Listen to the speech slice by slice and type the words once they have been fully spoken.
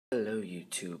Hello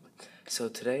YouTube. So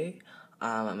today,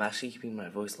 I'm actually keeping my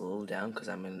voice a little down because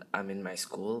I'm in my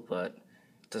school, but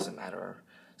it doesn't matter.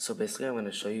 So basically, I'm going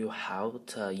to show you how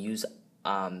to use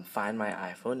Find My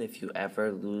iPhone if you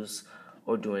ever lose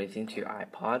or do anything to your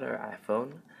iPod or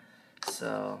iPhone.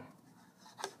 So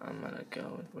I'm gonna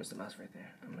go. Where's the mouse? Right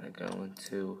there. I'm gonna go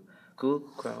into Google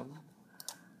Chrome.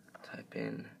 Type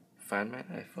in Find My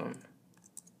iPhone.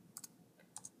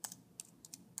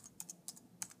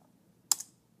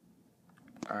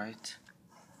 Alright,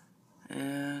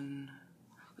 and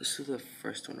let's do the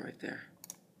first one right there.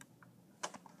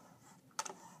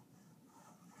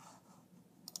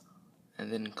 And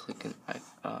then click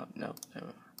on no,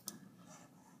 never.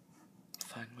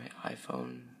 Find My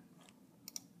iPhone.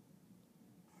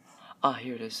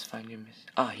 Here it is. Find your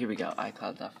here we go.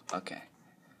 iCloud stuff. Okay.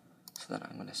 So then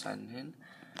I'm gonna sign in.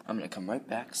 I'm gonna come right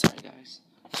back. Sorry guys.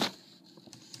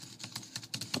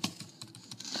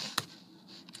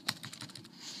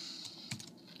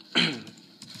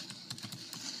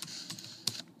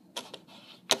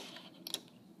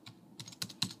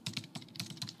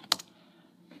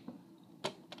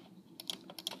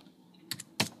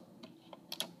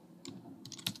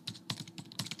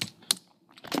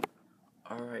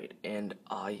 Alright, and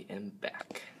I am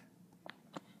back.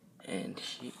 And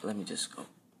let me just go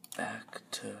back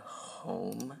to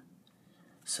home.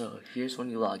 So here's when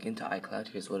you log into iCloud.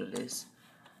 Here's what it is.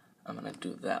 I'm gonna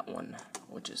do that one,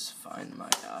 which is Find My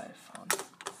iPhone.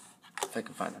 If I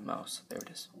can find the mouse, there it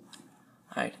is.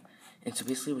 Alright, and so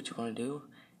basically what you want to do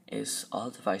is all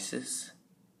devices.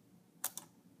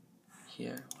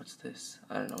 Here, what's this?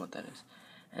 I don't know what that is.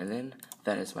 And then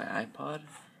that is my iPod.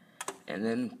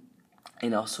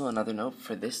 And also another note,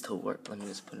 for this to work, let me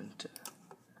just put into.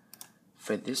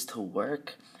 For this to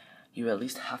work, you at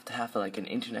least have to have like an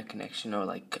internet connection or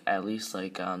like at least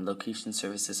like location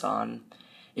services on.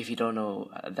 If you don't know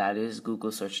what that is,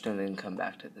 Google search it and then come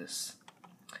back to this.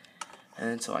 And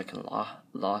then so I can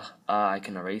I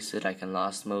can erase it, I can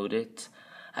lost mode it,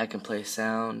 I can play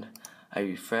sound, I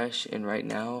refresh, and right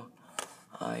now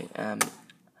I am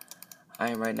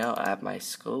right now at my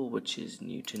school, which is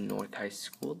Newton North High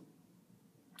School.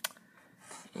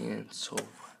 And so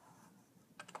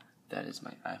that is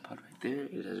my iPod right there.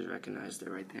 It has recognized it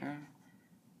right there.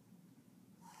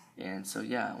 And so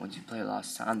yeah, once you play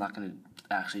lost sound, I'm not gonna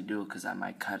actually do it because I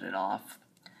might cut it off.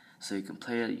 So you can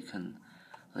play it, you can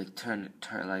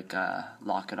like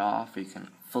lock it off, or you can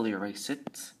fully erase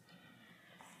it.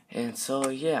 And so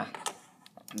yeah,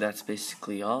 that's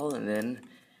basically all. And then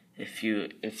if you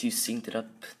synced it up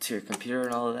to your computer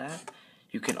and all of that,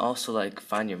 you can also like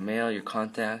find your mail, your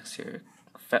contacts, your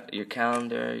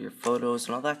calendar, your photos,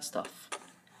 and all that stuff.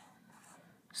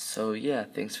 So yeah,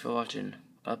 thanks for watching.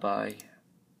 Bye bye.